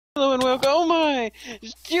Hello and welcome. Oh my!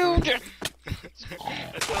 You,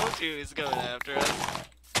 I told you he's coming after us.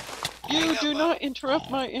 you do not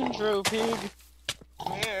interrupt my intro, pig.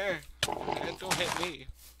 Come here. Don't hit me.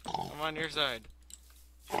 I'm on your side.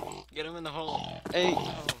 Get him in the hole. Hey,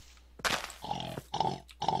 Oh.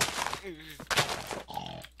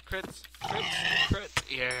 Crits.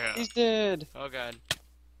 Yeah. he's dead. Oh god.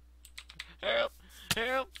 Help!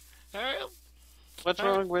 Help! Help! What's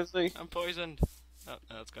Help. wrong, Wesley? I'm poisoned. Oh,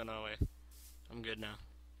 no, it's gone away. I'm good now.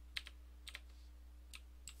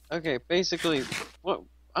 Okay, basically, what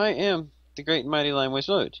I am the great and mighty Lion West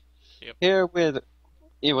Lodge. Yep. Here with,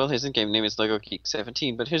 yeah, well, his in-game name is Lego Geek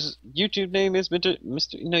 17, but his YouTube name is Mr.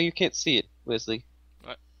 No, you can't see it, Wesley.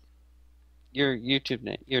 What? Your YouTube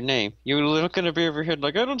name, your name. You're looking over your head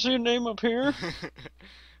like I don't see a name up here.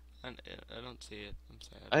 I don't see it. I'm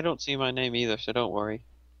sad. I don't see my name either, so don't worry.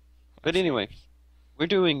 But I see anyway, yours. we're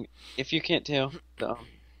doing, if you can't tell, the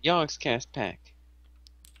Yogscast pack.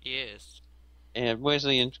 Yes. And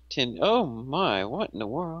Wesley and Tin. Oh my, what in the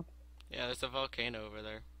world? Yeah, there's a volcano over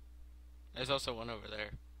there. There's also one over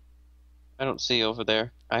there. I don't see over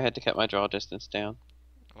there. I had to cut my draw distance down.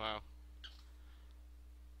 Wow.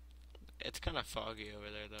 It's kind of foggy over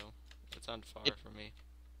there, though. It's on far for me.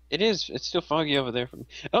 It is. It's still foggy over there for me.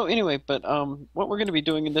 Oh, anyway, but what we're gonna be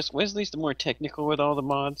doing in this, Wesley's the more technical with all the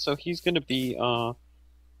mods, so he's gonna be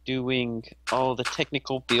doing all the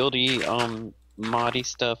technical buildy moddy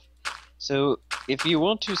stuff. So if you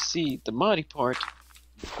want to see the moddy part,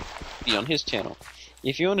 be on his channel.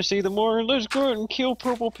 If you want to see the more, let's go out and kill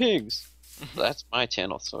purple pigs. That's my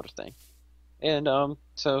channel, sort of thing. And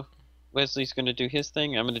so Wesley's gonna do his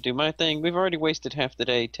thing. I'm gonna do my thing. We've already wasted half the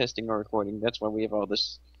day testing our recording. That's why we have all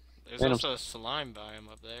this. There's Random also a slime biome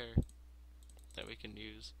up there that we can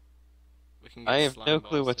use. We can get I have slime no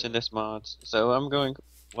clue balls what's to- in this mods, so I'm going.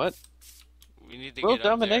 What? We need to World get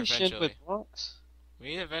up there domination eventually. with blocks. We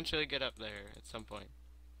need to eventually get up there at some point,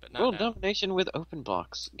 but World not now. domination with open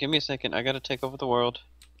blocks. Give me a second. I gotta take over the world.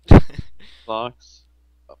 Blocks.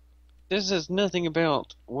 This is nothing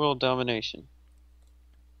about world domination.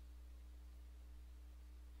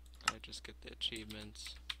 I just get the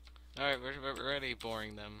achievements. All right, we're already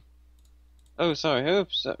boring them. Oh, sorry.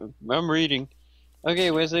 Oops. I'm reading.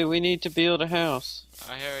 Okay, Wesley, we need to build a house.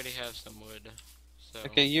 I already have some wood, so.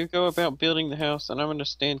 Okay, you go about building the house, and I'm gonna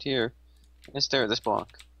stand here and stare at this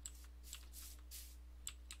block.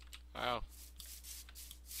 Wow.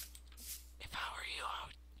 If I were you, I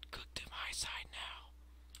would cook to my side now.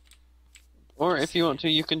 Or if you want to,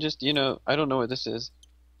 you can just, I don't know what this is.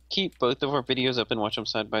 Keep both of our videos up and watch them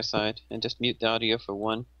side by side, and just mute the audio for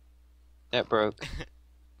one. That broke.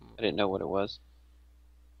 I didn't know what it was.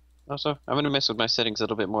 Also, I'm gonna mess with my settings a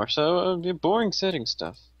little bit more. So, boring setting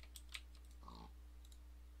stuff.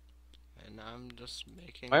 And I'm just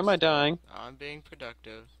making. Why am I dying? I'm being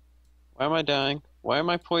productive. Why am I dying? Why am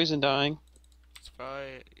I poison dying? It's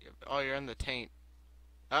probably. Oh, you're in the taint.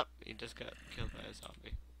 Oh, you just got killed by a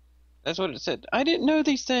zombie. That's what it said. I didn't know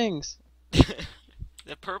these things.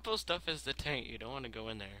 The purple stuff is the taint. You don't want to go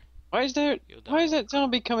in there. Why is that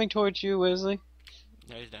zombie coming towards you, Wesley?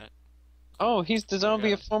 No, he's not. Oh, he's the zombie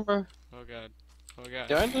God. of former. Oh god. Oh god.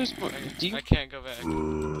 Did I lose more? I can't go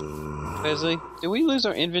back. Wesley, do we lose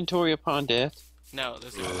our inventory upon death? No,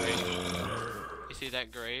 this is grave. You see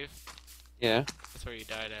that grave? Yeah. That's where you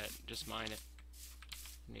died at. Just mine it.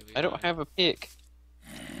 And you'll be I don't fine. have a pick.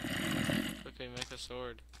 Quickly make a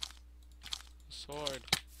sword. A sword.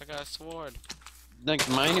 I got a sword. Like,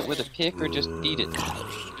 mine it with a pick or just eat it?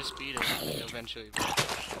 You just beat it. You'll eventually beat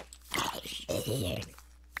it.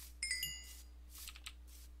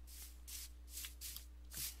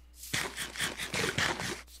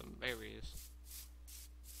 Some berries.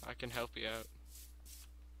 I can help you out.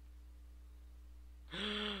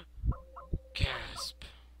 Gasp.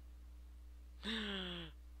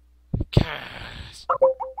 Gasp.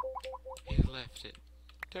 He left it.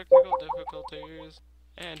 Technical difficulties.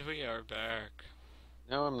 And we are back.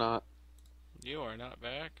 No, I'm not. You are not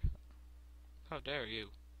back. How dare you?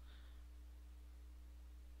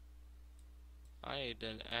 I need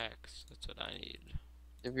an axe. That's what I need.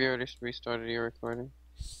 Have you already restarted your recording?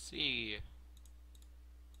 C.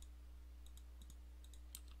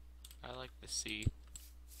 I like the C.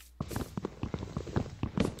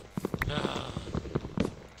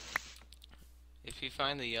 If you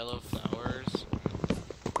find the yellow flowers,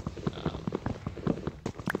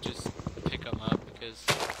 just pick them up because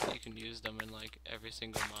you can use them in like every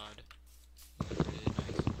single mod. They're really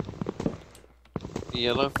nice. The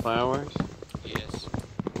yellow flowers? Yes.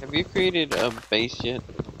 Have you created a base yet?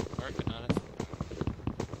 Working on it.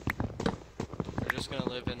 We're just gonna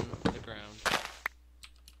live in the ground.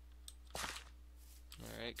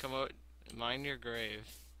 Alright, come out, mine your grave,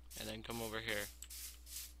 and then come over here.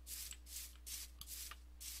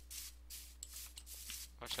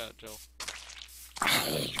 Watch out, Joel.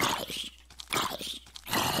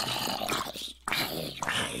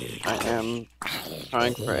 I am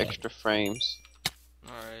trying for extra frames.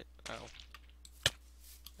 Alright, ow.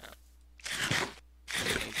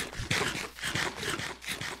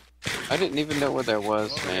 I didn't even know where there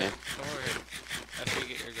was, Come over man. here. Come over here. After you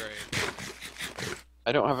get your grave.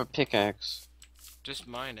 I don't have a pickaxe. Just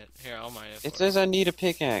mine it. Here, I'll mine it for It says I need a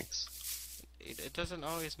pickaxe. you. It doesn't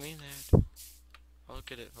always mean that. I'll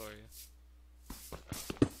get it for you.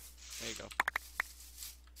 There you go.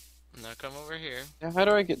 Now come over here. Now, how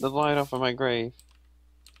do I get the light off of my grave?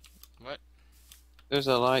 What? There's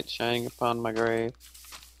a light shining upon my grave.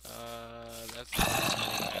 That's the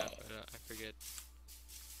map. I forget.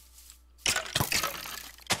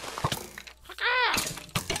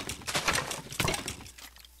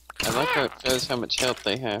 I like how it shows how much health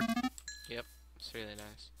they have. Yep, it's really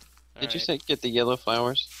nice. Did you Alright, say get the yellow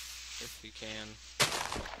flowers? if you can,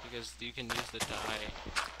 because you can use the dye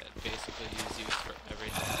that basically is used for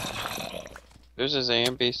everything. There's a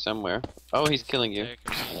zombie somewhere. Oh, he's killing you.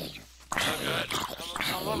 Oh god,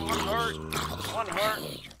 I'm on one heart. One heart.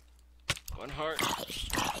 One heart.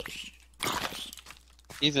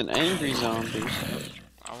 He's an angry zombie.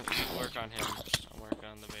 I'll work on him. I'll work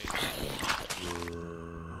on the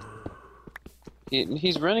base.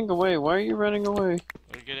 He's running away. Why are you running away?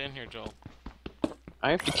 Get in here, Joel.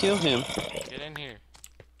 I have to kill him. Get in here.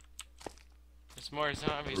 There's more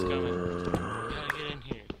zombies coming. You gotta get in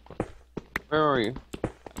here. Where are you?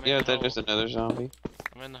 I'm in Yeah, the there's hole. another zombie.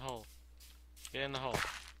 I'm in the hole. Get in the hole.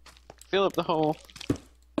 Fill up the hole.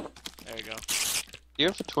 There you go. Do you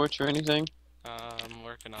have a torch or anything? I'm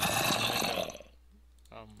working on it.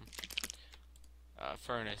 I'll make a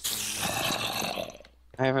furnace.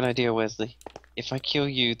 I have an idea, Wesley. If I kill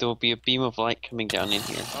you, there will be a beam of light coming down in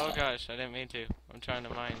here. Oh gosh, I didn't mean to. I'm trying to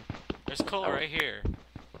mine. There's coal right here.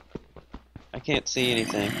 I can't see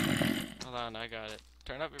anything. Hold on, I got it.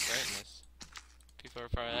 Turn up your brightness. People are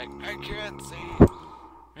probably like, I can't see.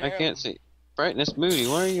 I can't see. Brightness Moody,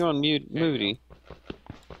 why are you on mute, There you Moody?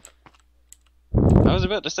 I was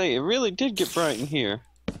about to say, it really did get bright in here.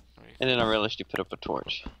 And then I realized you put up a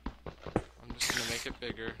torch. I'm just gonna make it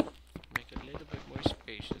bigger. Make it a little bit more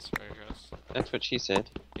spacious for us. That's what she said.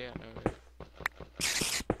 Yeah, no.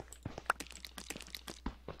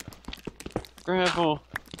 Gravel.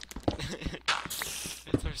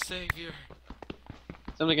 It's our savior.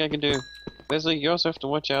 Something I can do. Wesley, you also have to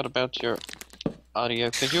watch out about your audio,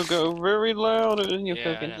 because you'll go very loud and you'll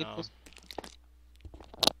Yeah, go I know.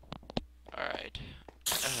 Alright.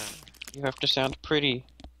 You have to sound pretty.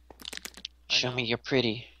 I Show know. me you're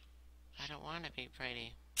pretty. I don't want to be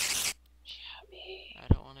pretty. Show me.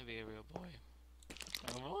 I don't want to be a real boy.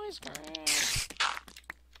 My voice cracks.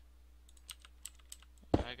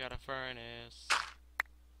 I got a furnace.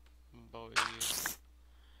 Boy.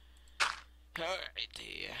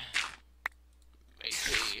 Alrighty.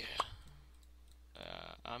 Matey.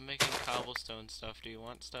 I'm making cobblestone stuff. Do you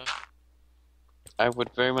want stuff? I would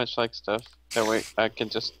very much like stuff. That way I can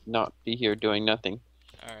just not be here doing nothing.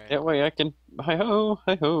 Alright. That way I can... Hi-ho,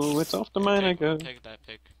 hi-ho, it's off the mine I go. Take that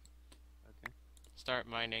pick. Okay. Start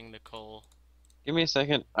mining the coal. Give me a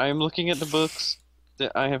second. I'm looking at the books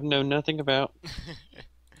that I have known nothing about.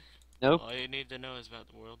 Nope. All you need to know is about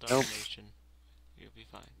the world Nope. domination. You'll be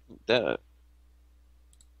fine. The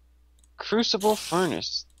Crucible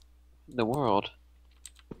Furnace. The world.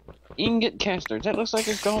 Ingot caster. That looks like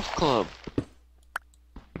a golf club.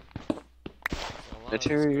 There's a lot of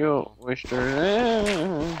Material. scrabble.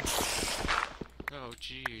 Oyster. Oh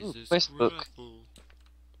Jesus. quest book. Scrabble.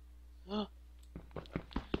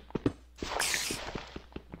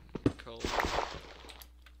 Coal.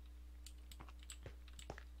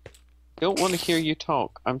 Don't want to hear you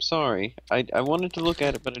talk. I'm sorry. I wanted to look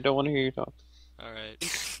at it, but I don't want to hear you talk. Alright.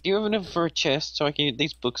 Do you have enough for a chest so I can get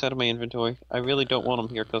these books out of my inventory? I really don't want them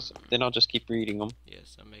here because then I'll just keep reading them.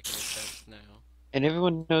 Yes, I'm making a chest now. And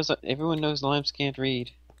everyone knows limes can't read.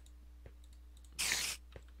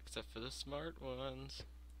 Except for the smart ones.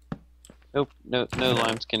 Nope, no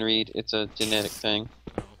limes can read. It's a genetic thing.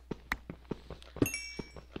 Oh.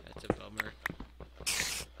 That's a bummer.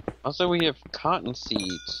 Also, we have cotton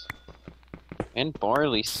seeds and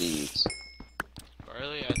barley seeds.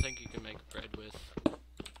 Barley, I think you can make bread with.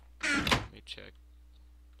 Let me check.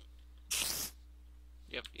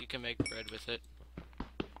 Yep, you can make bread with it.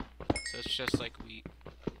 So it's just like wheat.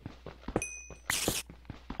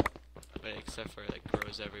 But except for it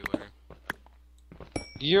grows everywhere.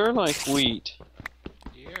 You're like wheat.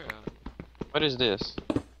 Yeah. What is this?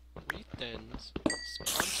 Rethins.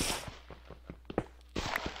 Sponsor.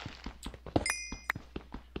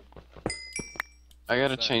 I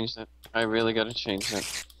gotta What's that? change that. I really gotta change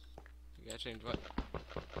that. You gotta change what?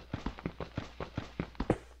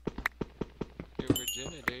 Your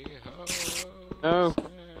virginity. Oh, No.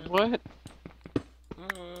 snap. What?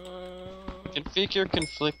 Oh, Configure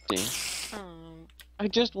conflicting. oh. I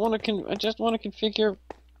just wanna configure.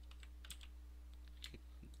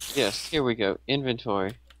 Yes, here we go.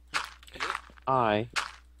 Inventory. I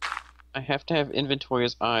have to have inventory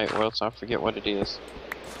as I, or else I'll forget what it is.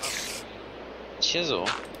 Chisel.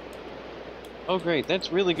 Oh great,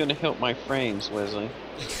 that's really gonna help my frames, Wesley.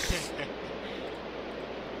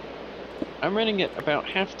 I'm running at about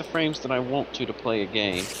half the frames that I want to play a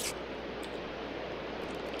game.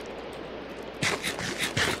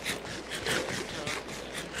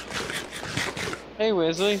 Hey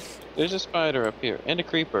Wesley, there's a spider up here, and a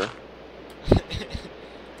creeper.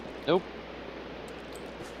 Nope.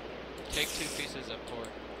 Take 2 pieces of pork.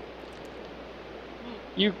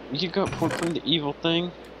 You got pork from the evil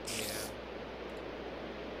thing? Yeah.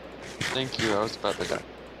 Thank you, I was about to die.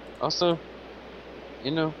 Also,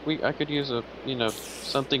 you know, I could use a,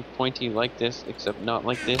 something pointy like this, except not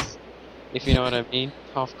like this. If you know what I mean.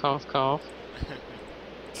 Cough, cough, cough. I know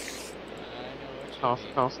what you Cough,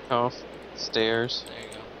 mean. cough, cough. Stairs. There you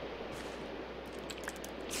go.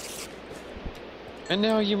 And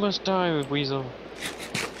now you must die, Weasel.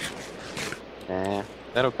 Nah,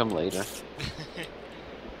 that'll come later. If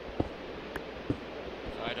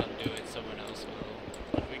I don't do it, someone else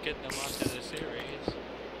will. When we get them onto the series.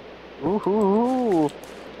 Woohoo!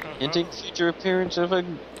 Hinting future appearance of a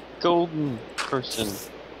golden person.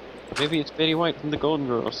 Maybe it's Betty White from the Golden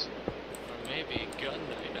Girls. Or maybe Gun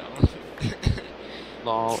Night.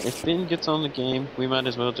 Lol, if Ben gets on the game, we might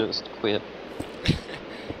as well just quit.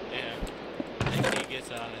 Yeah. Like he gets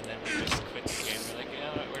on and then we just quit the game. We're like, you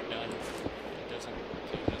know what, we're done. It doesn't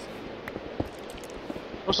please us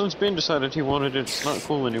anymore. Well, since Ben decided he wanted it, it's not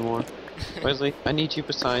cool anymore. Wesley, I need you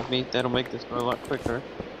beside me. That'll make this go a lot quicker.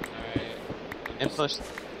 Alright. And plus,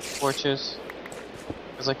 torches.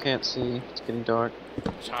 Because I can't see. It's getting dark.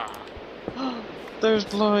 Cha.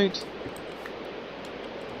 There's light!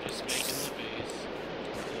 I'm just making the base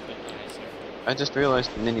a little bit nicer. I just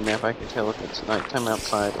realized the minimap, I can tell if it's nighttime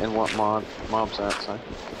outside and what mobs are outside.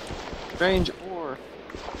 Strange ore!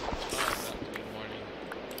 It's probably about to be morning.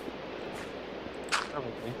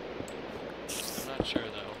 Probably. I'm not sure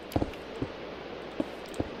though.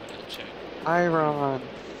 But I'll check. Iron!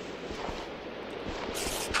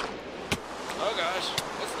 Oh gosh,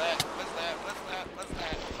 what's that? What's that? What's that? What's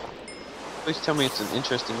that? Please tell me it's an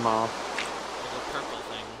interesting mob. There's a purple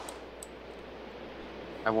thing.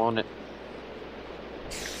 I want it.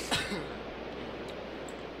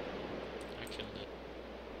 I killed it.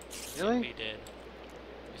 Really? We did.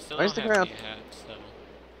 We still Where's don't the have ground? any hats though.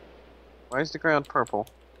 Why is the ground purple?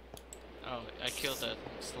 Oh, I killed that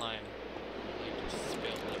slime. Like just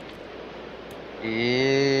spilled it. Ew.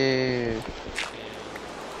 Yeah.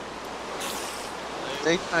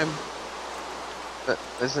 Daytime. But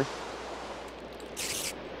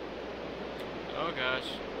Oh gosh.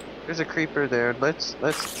 there's a creeper there. Let's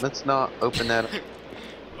not open that up.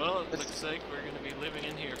 Well, it This- looks like we're gonna be living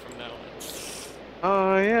in here from now on.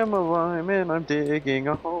 I am a lime and I'm digging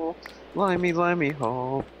a hole. Limey, limey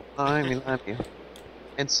hole. Limey, limey hole.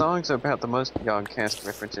 And songs are about the most Yoggcast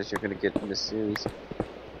references you're gonna get in this series.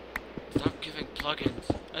 Stop giving plugins.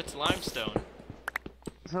 That's limestone.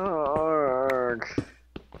 Arg.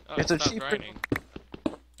 Oh, It's it a stopped cheaper- raining.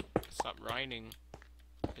 It stopped raining.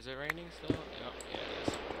 Is it raining still? Oh, yeah, it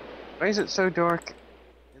is. Why is it so dark?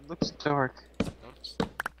 It looks dark. Oops. No, You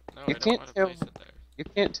I don't can't want to tell- place it there. You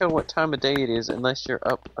can't tell what time of day it is unless you're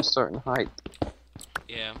up a certain height.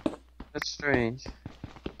 Yeah. That's strange.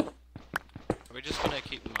 Are we just gonna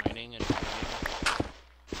keep mining and mining?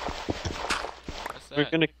 What's that? We're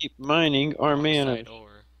gonna keep mining our mana. Oxide ore.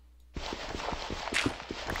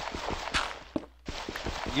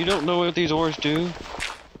 You don't know what these ores do? No.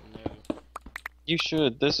 You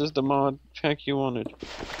should. This is the mod pack you wanted.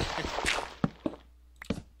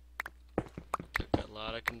 Took a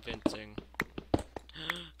lot of convincing.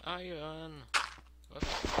 Iron. Whoops.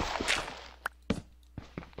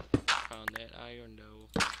 Found that iron though.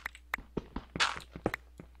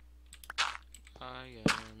 Iron.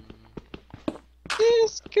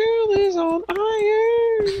 This girl is on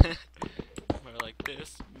iron! More like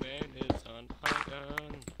this man is on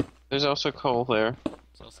iron. There's also coal there.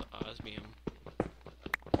 It's also osmium.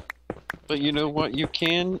 But you know what you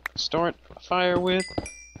can start a fire with?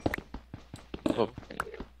 No. Well,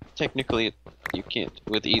 technically, You can't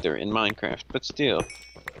with either in Minecraft, but still,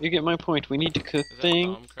 you get my point. We need to cook Is that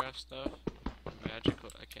thing. Bombcraft stuff? Magical?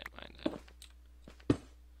 I can't find that.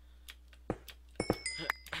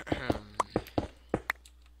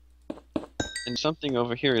 And something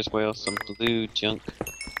over here as well, some blue junk.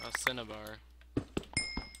 Oh, Cinnabar.